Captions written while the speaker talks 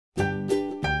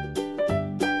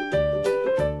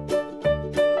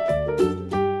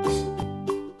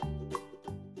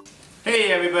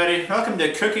Hey everybody, welcome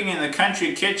to Cooking in the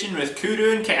Country Kitchen with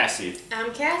Cooter and Cassie.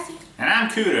 I'm Cassie. And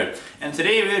I'm Cooter. And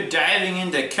today we're diving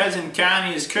into Cousin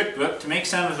Connie's cookbook to make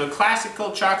some of the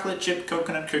classical chocolate chip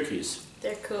coconut cookies.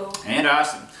 They're cool. And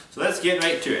awesome. So let's get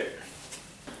right to it.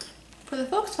 For the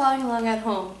folks following along at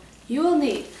home, you will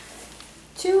need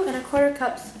 2 1/4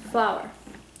 cups flour,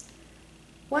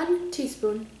 1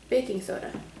 teaspoon baking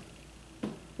soda,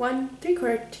 1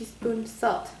 3/4 teaspoon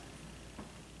salt,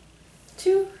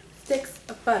 2 sticks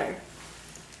of butter,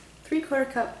 3/4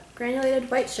 cup granulated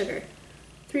white sugar,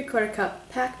 3/4 cup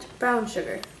packed brown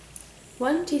sugar,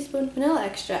 1 teaspoon vanilla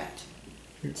extract,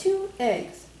 2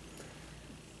 eggs,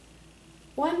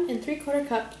 1 3/4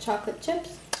 cup chocolate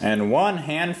chips, And 1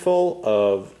 handful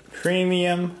of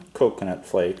premium coconut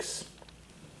flakes.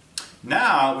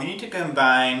 Now we need to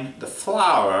combine the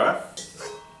flour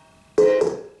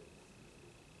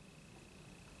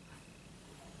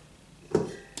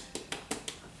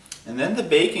and then the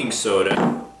baking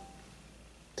soda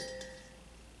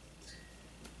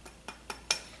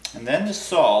and then the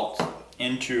salt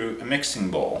into a mixing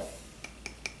bowl.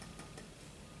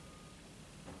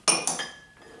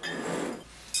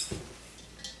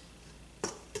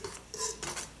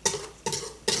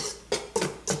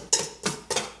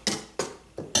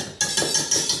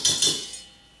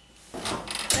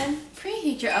 then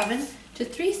preheat your oven to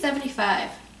 375.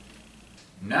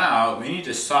 Now we need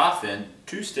to soften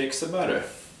 2 sticks of butter.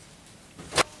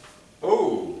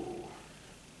 Oh!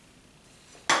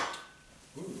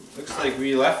 Ooh, looks like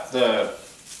we left the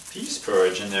peas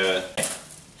porridge in there.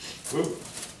 Ooh.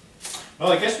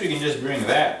 Well, I guess we can just bring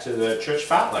that to the church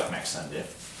potluck next Sunday.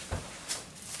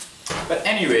 But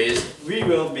anyways, we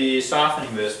will be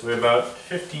softening this for about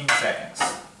 15 seconds.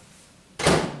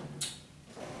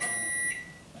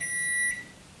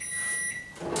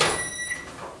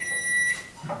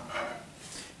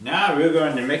 Now we're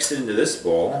going to mix it into this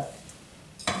bowl.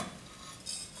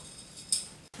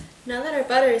 Now that our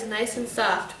butter is nice and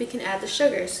soft, we can add the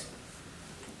sugars.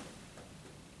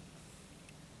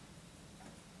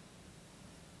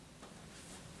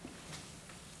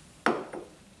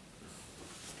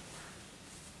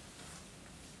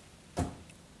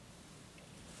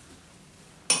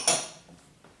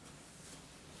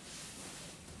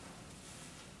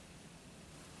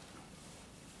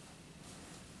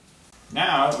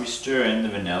 Now we stir in the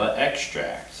vanilla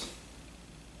extract.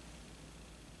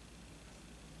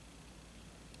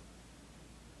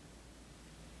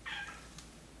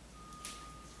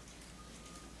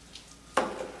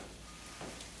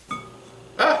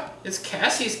 Ah, it's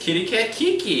Cassie's kitty cat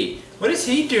Kiki. What is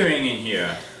he doing in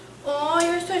here? Oh,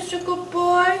 you're such a good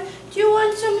boy. Do you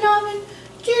want some loving?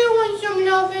 Do you want some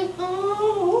loving?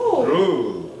 Oh.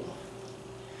 Ooh.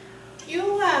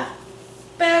 You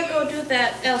better go do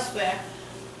that elsewhere.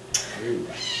 Ooh.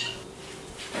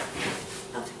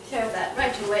 I'll take care of that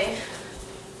right away.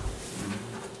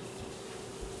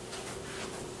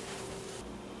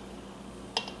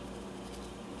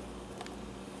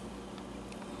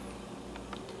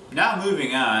 Now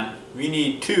moving on, we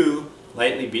need 2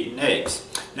 lightly beaten eggs.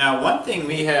 Now one thing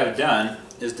we have done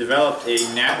is developed a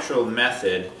natural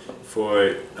method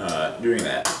for doing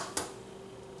that.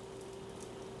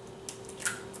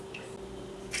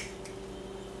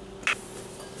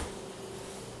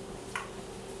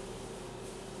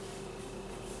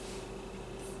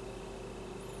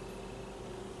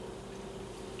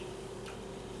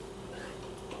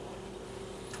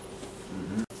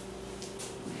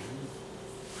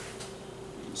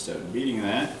 Start beating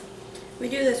that. We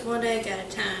do this 1 egg at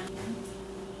a time.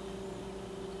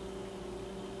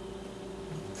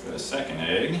 For the second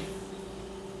egg.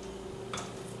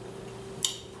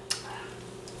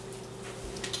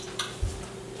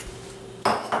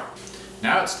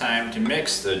 Now it's time to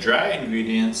mix the dry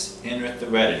ingredients in with the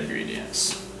wet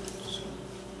ingredients.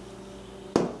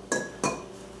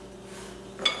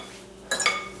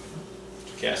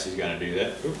 Cassie's gonna do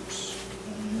that. Oops.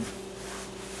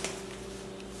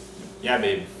 Yeah,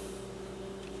 babe.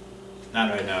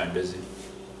 Not right now, I'm busy.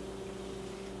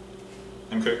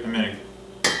 I'm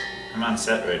on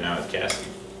set right now with Cassie.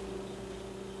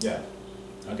 Yeah.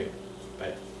 Okay.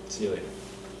 Bye. See you later.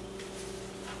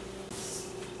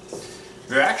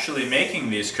 We're actually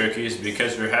making these cookies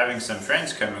because we're having some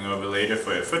friends coming over later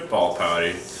for a football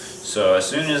party. So as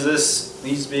soon as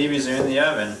these babies are in the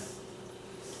oven,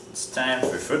 it's time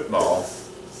for football.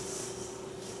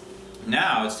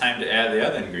 Now it's time to add the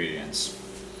other ingredients.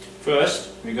 First,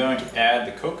 we're going to add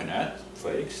the coconut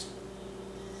flakes.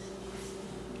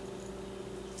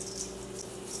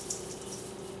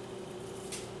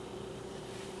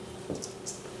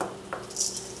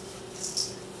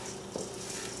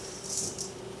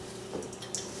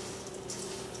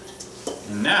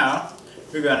 Now,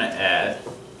 we're going to add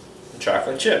the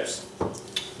chocolate chips,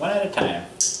 one at a time.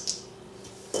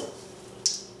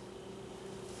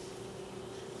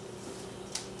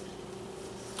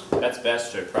 That's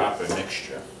best for a proper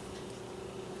mixture.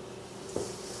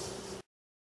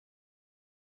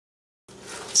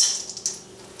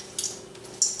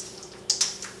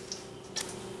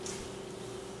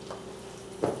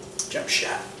 Jump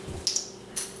shot.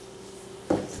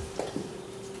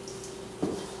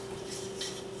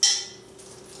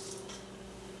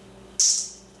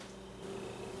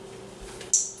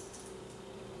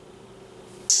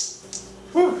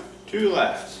 Whew, 2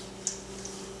 left.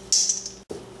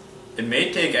 It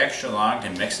may take extra long to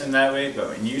mix them that way, but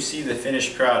when you see the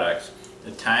finished product,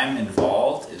 the time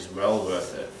involved is well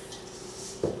worth it.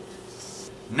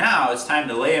 Now it's time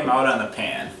to lay them out on the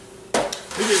pan.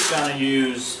 We're just going to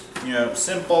use,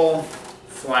 simple,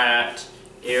 flat,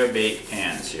 air-baked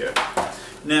pans here.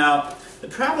 Now,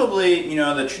 probably,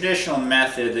 the traditional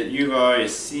method that you've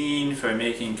always seen for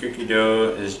making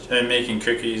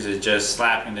cookies is just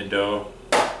slapping the dough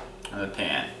on the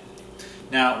pan.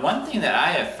 Now, one thing that I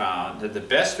have found that the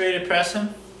best way to press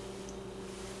them,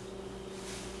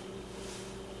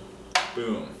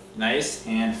 boom, nice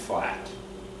and flat.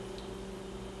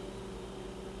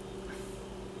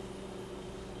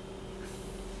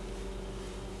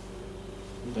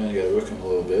 Then I gotta work them a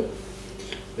little bit.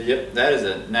 But yep, that is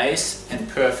a nice and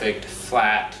perfect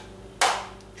flat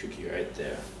cookie right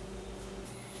there.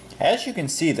 As you can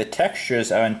see, the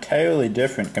textures are entirely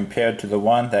different compared to the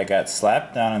one that got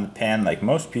slapped down in the pan like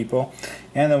most people,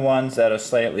 and the ones that are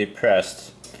slightly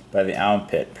pressed by the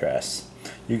armpit press.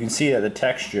 You can see that the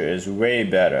texture is way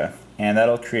better, and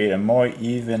that'll create a more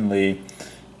evenly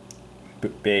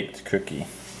baked cookie.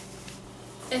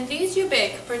 And these you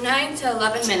bake for 9 to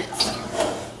 11 minutes.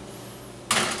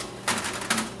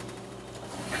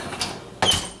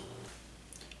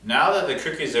 Now that the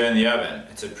cookies are in the oven,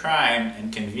 it's a prime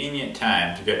and convenient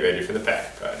time to get ready for the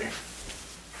pack party.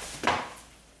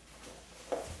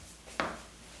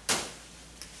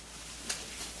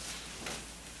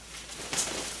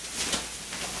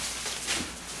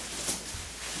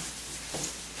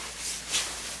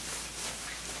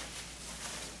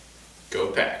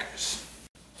 Go Packers.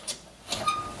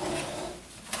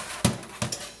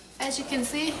 As you can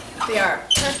see, they are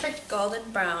perfect golden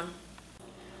brown.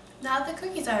 Now that the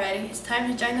cookies are ready, it's time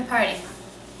to join the party.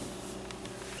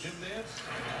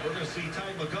 We're going to see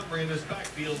Ty Montgomery in this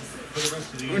backfield for the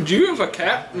rest of the year. Do you have a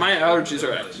cat? My allergies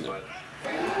are acting up.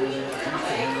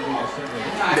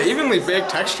 The evenly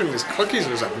baked texture in these cookies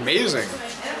was amazing.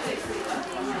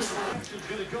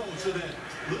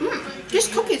 These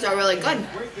cookies are really good.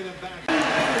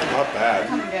 Not bad.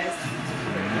 Come on, guys.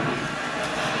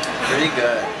 Pretty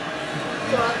good.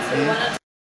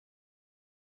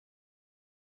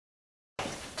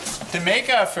 To make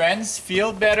our friends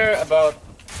feel better about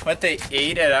what they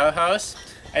ate at our house,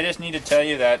 I just need to tell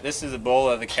you that this is the bowl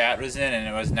that the cat was in and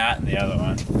it was not in the other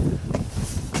one.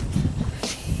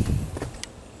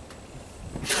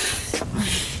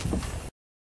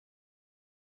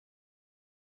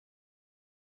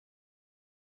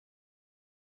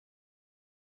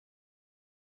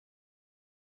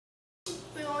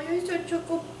 Oh, you're such a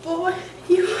good boy.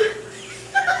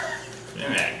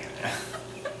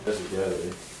 That's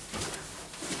good.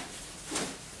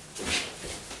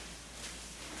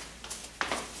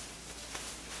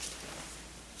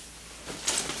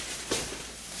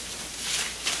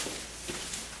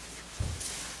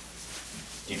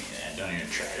 Give me that. Don't even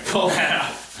try to pull that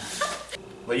out.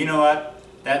 Well, you know what?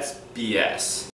 That's BS.